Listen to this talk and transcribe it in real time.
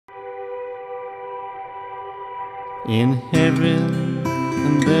In heaven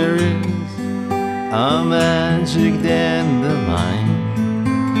there is a magic dandelion,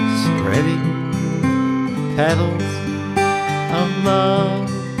 spreading petals of love.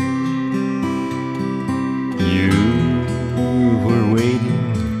 You were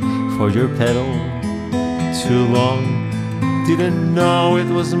waiting for your petal too long, didn't know it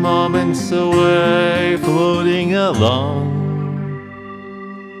was moments away, floating along.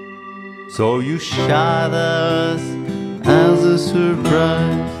 So you shot us as a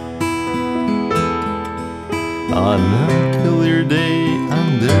surprise on a clear day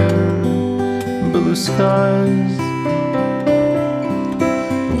under blue skies.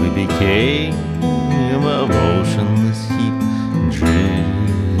 We became a motionless heap,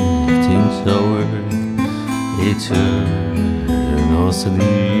 drifting toward eternal sleep.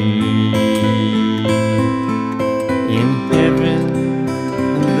 In heaven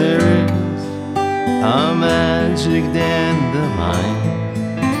there is a magic dandelion,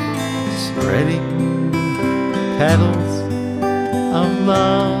 spreading petals of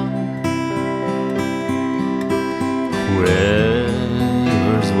love.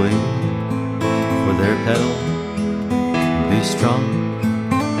 Whoever's waiting for their petal, be strong.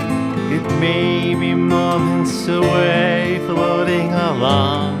 It may be moments away, floating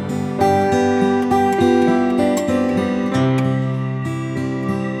along.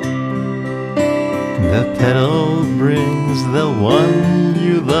 The petal brings the one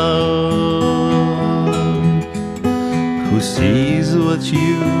you love, who sees what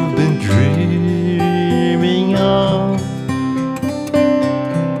you've been dreaming of.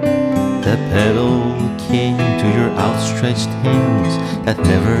 The petal came to your outstretched hands that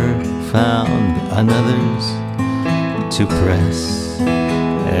never found another's to press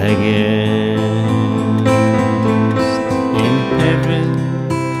against. In heaven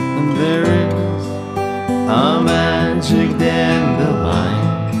there is a magic dandelion,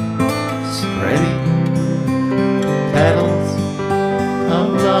 spreading petals of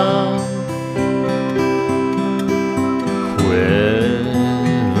love.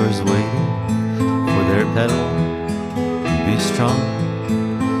 Whoever's waiting for their petal, be strong.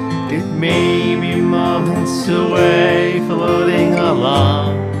 It may be moments away, floating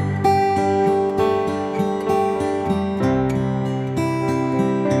along.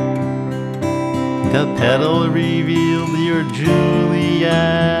 The petal revealed your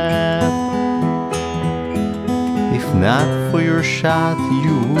Juliet. If not for your shot,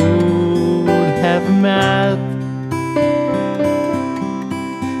 you would have met.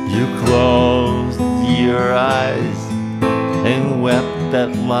 You closed your eyes and wept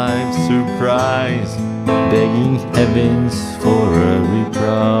at life's surprise, begging heavens for a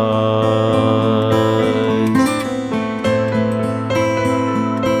reprise.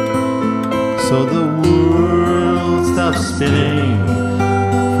 So the world stopped spinning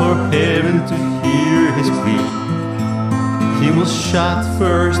for heaven to hear his plea. He was shot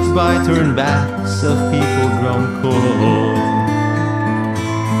first by turned backs of people grown cold,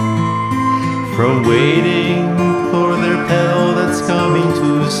 from waiting for their petal that's coming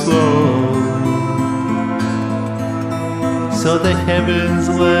too slow. So the heavens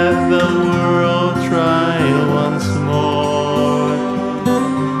let the world try once more.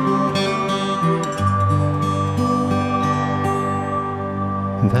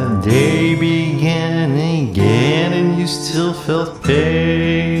 The day began again and you still felt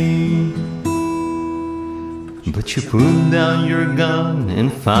pain, but you put down your gun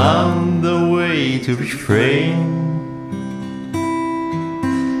and found a way to refrain.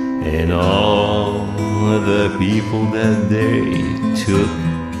 And all the people that day took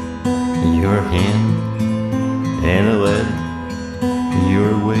your hand and led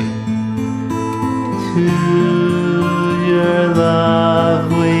your way.